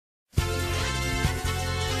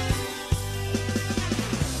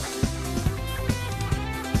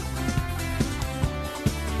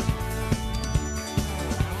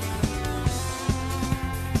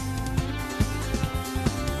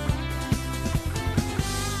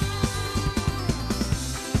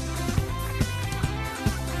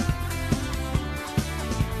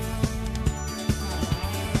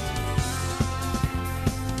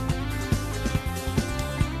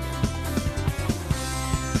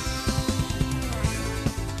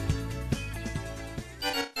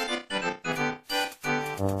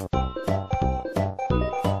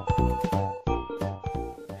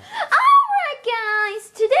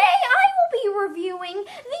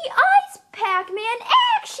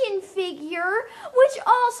figure, which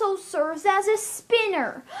also serves as a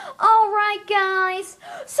spinner. Alright guys,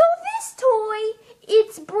 so this toy,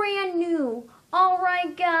 it's brand new.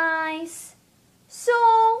 Alright guys,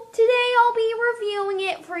 so today I'll be reviewing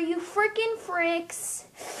it for you frickin' fricks.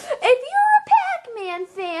 If you're a Pac-Man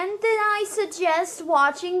fan, then I suggest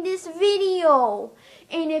watching this video.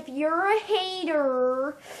 And if you're a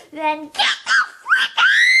hater, then get the frick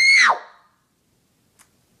out!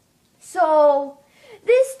 So,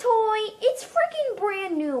 this toy, it's freaking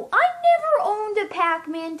brand new. I never owned a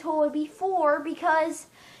Pac-Man toy before because,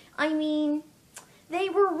 they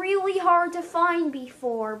were really hard to find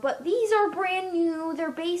before. But these are brand new. They're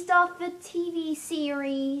based off the TV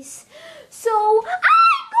series. So,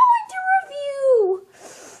 I'm going to review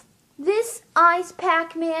this Ice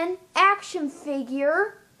Pac-Man action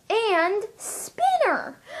figure and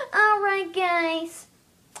spinner. Alright guys.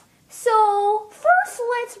 So, first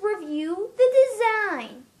let's review the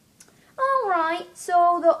design. Alright,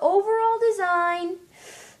 so the overall design,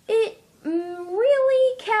 it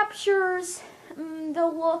really captures the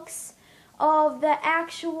looks of the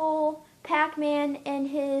actual Pac-Man and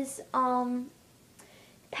his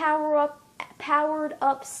powered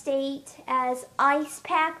up state as Ice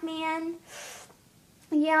Pac-Man.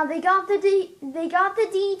 Yeah, they got the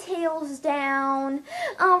details down.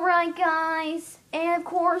 Alright guys, and of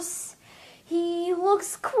course he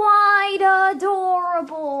looks quite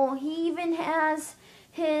adorable. He even has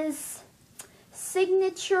his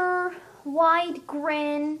signature wide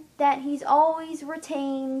grin that he's always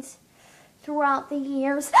retained throughout the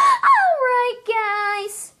years. Alright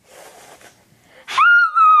guys,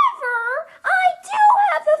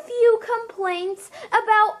 complaints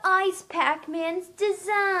about Ice Pac-Man's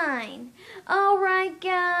design. Alright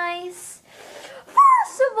guys,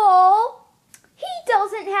 first of all, he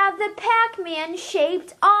doesn't have the Pac-Man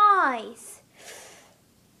shaped eyes.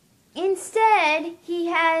 Instead, he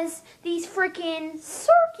has these freaking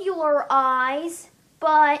circular eyes,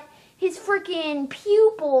 but his freaking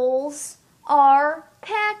pupils are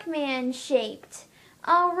Pac-Man shaped.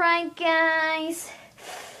 Alright guys,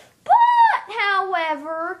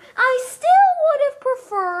 however, I still would have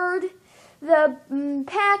preferred the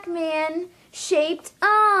Pac-Man shaped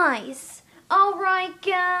eyes. Alright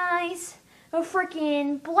guys, a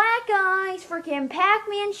freaking black eyes, freaking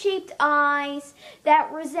Pac-Man shaped eyes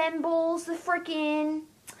that resembles the freaking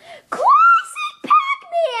classic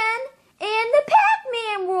Pac-Man and the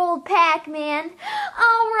Pac-Man World Pac-Man.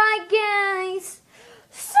 Alright guys,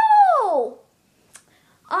 so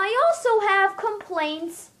I also have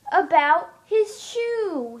complaints about his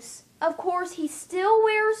shoes. Of course, he still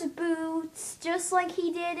wears boots, just like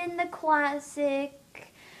he did in the classic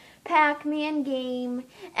Pac-Man game,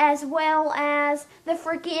 as well as the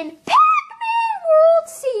freaking Pac-Man World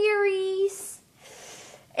Series,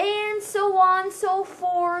 and so on and so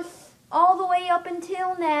forth, all the way up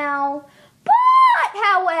until now. But,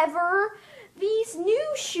 however, these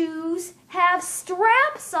new shoes have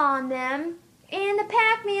straps on them, and the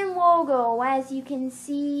Pac-Man logo, as you can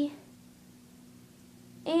see.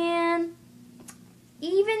 And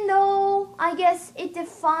even though I guess it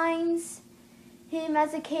defines him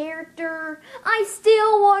as a character, I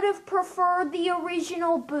still would have preferred the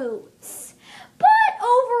original boots. But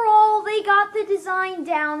overall, they got the design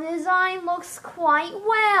down. The design looks quite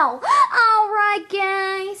well. Alright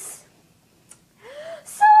guys,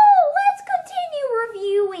 so let's continue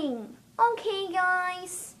reviewing. Okay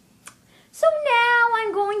guys, so now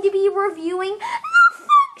I'm going to be reviewing the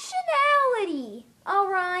functionality.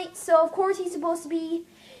 Alright, so of course he's supposed to be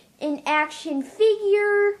an action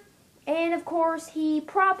figure, and of course he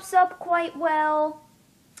props up quite well.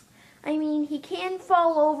 He can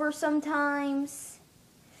fall over sometimes,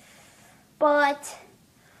 but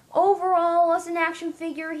overall as an action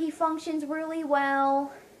figure he functions really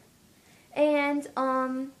well. And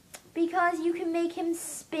because you can make him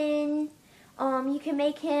spin, you can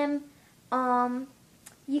make him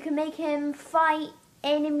fight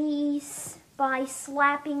enemies by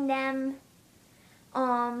slapping them,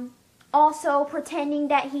 also pretending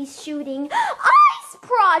that he's shooting ice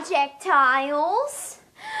projectiles.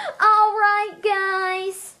 Alright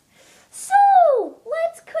guys, so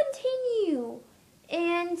let's continue.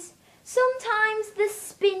 And sometimes the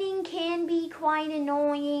spinning can be quite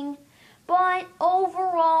annoying, but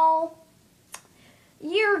overall,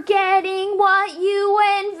 you're getting what you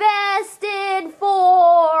invested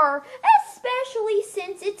for, especially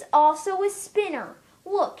since it's also a spinner.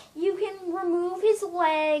 Look, you can remove his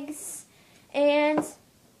legs, and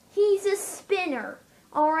he's a spinner.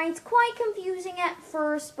 Alright, it's quite confusing at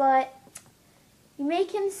first, but you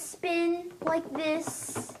make him spin like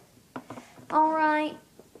this. Alright.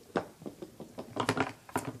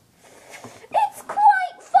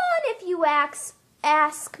 you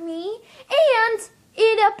ask me, and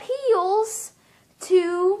it appeals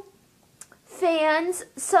to fans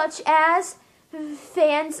such as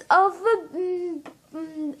fans of the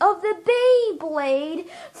Beyblade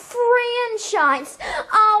franchise.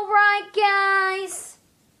 Alright, guys.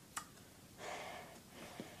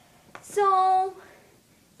 So,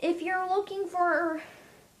 if you're looking for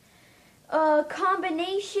a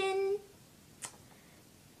combination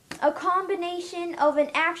of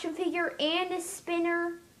an action figure and a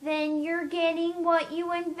spinner, then you're getting what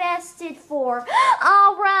you invested for.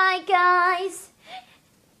 Alright, guys.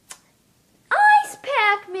 Ice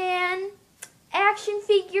Pac-Man action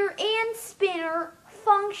figure and spinner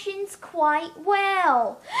functions quite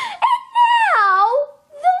well. And now,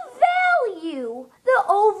 the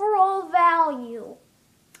overall value.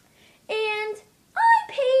 And I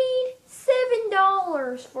paid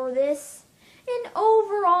 $7 for this. And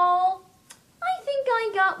overall, I think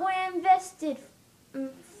I got what I invested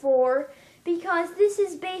for, because this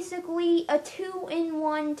is basically a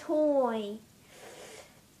 2-in-1 toy.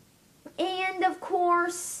 And of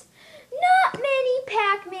course, not many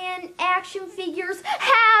Pac-Man action figures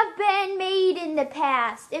have been made in the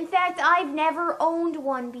past. In fact, I've never owned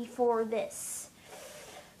one before this.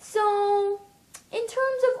 So, in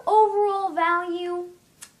terms of overall value,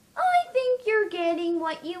 I think you're getting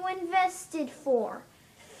what you invested for.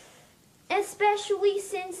 Especially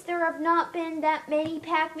since there have not been that many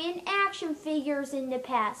Pac-Man action figures in the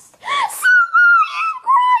past. So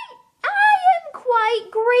I am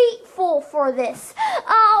quite grateful for this.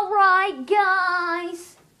 Alright,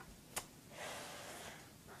 guys.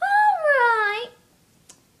 Alright.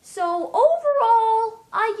 So overall,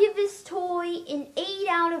 I give this toy an 8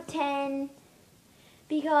 out of 10.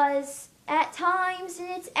 Because at times in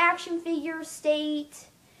its action figure state,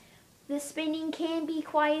 the spinning can be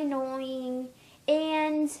quite annoying,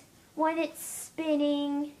 and when it's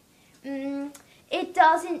spinning, it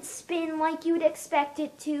doesn't spin like you'd expect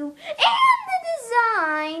it to.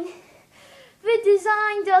 And the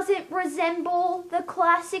design doesn't resemble the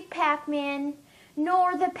classic Pac-Man,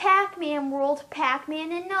 nor the Pac-Man world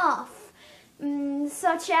Pac-Man enough.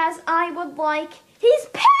 Such as I would like his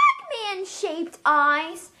Pac-Man shaped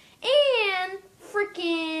eyes, and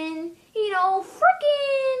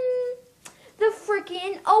the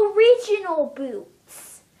frickin' original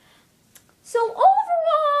boots. So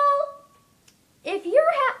overall, if you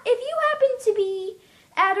happen to be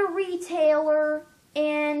at a retailer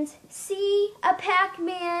and see a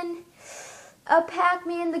Pac-Man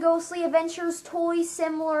The Ghostly Adventures toy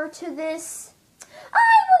similar to this,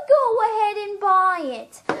 I would go ahead and buy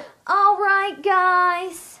it. Alright,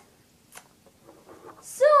 guys.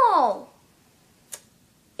 So,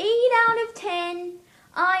 8 out of 10,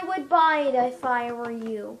 I would buy it if I were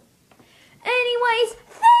you. Anyways,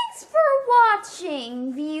 thanks for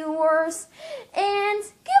watching, viewers, and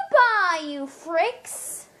goodbye, you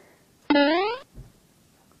fricks.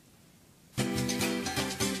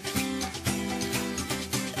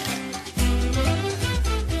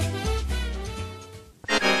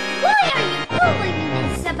 Why are you bullying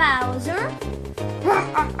me, Mr. Bowser?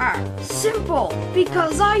 Simple,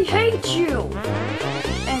 because I hate you.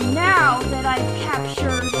 And now that I've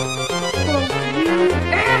captured both you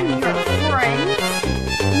and your friends,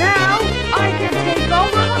 now I can take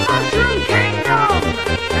over the Mushroom Kingdom,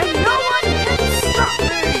 and no one can stop me.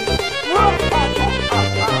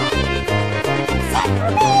 Except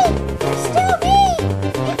for me! Still me!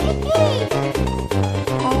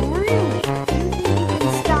 Oh, really? You think you can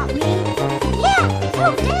stop me? Yeah, no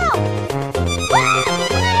doubt!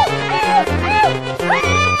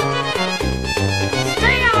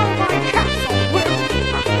 Stay out of my castle, Will.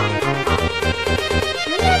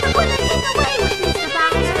 You're never gonna get away with Mr.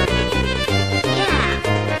 Bowser. Yeah,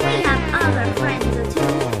 we have other friends or two,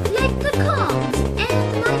 like the Combs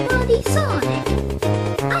and my buddy Sonic.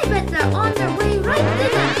 I bet they're on their way right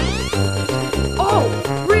now. Oh,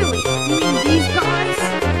 really? You mean these guys?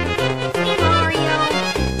 Hey, Mario.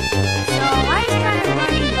 So I started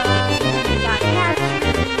running by and got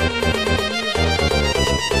captured.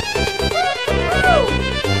 Woo!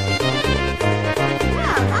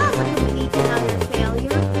 Well, that was a complete and utter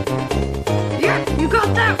failure. Yeah, you got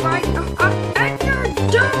that right. And you're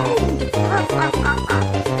doomed.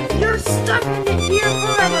 You're stuck in it here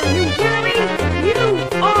forever. You hear me? You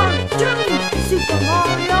are doomed, Super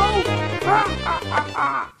Mario.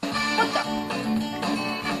 What the?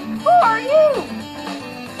 Who are you?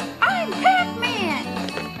 I'm Pac-Man.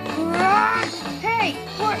 Hey,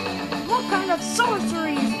 what kind of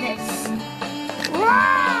sorcery is this?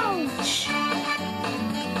 Ouch!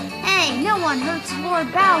 Hey, no one hurts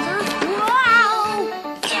Lord Bowser. Wow!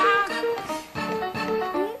 Yeah.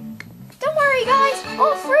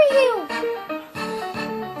 I'll free you!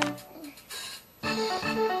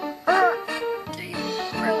 Do you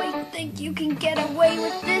really think you can get away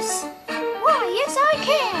with this? Why, yes I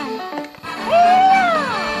can! Yeah!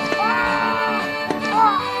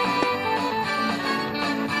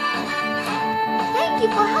 Thank you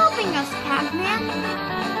for helping us, Pac-Man.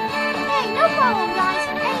 Hey, no problem, guys.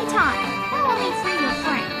 Anytime. Follow me for your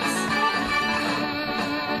friends.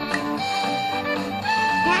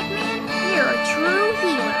 Pac-Man, you're a true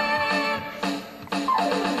hero.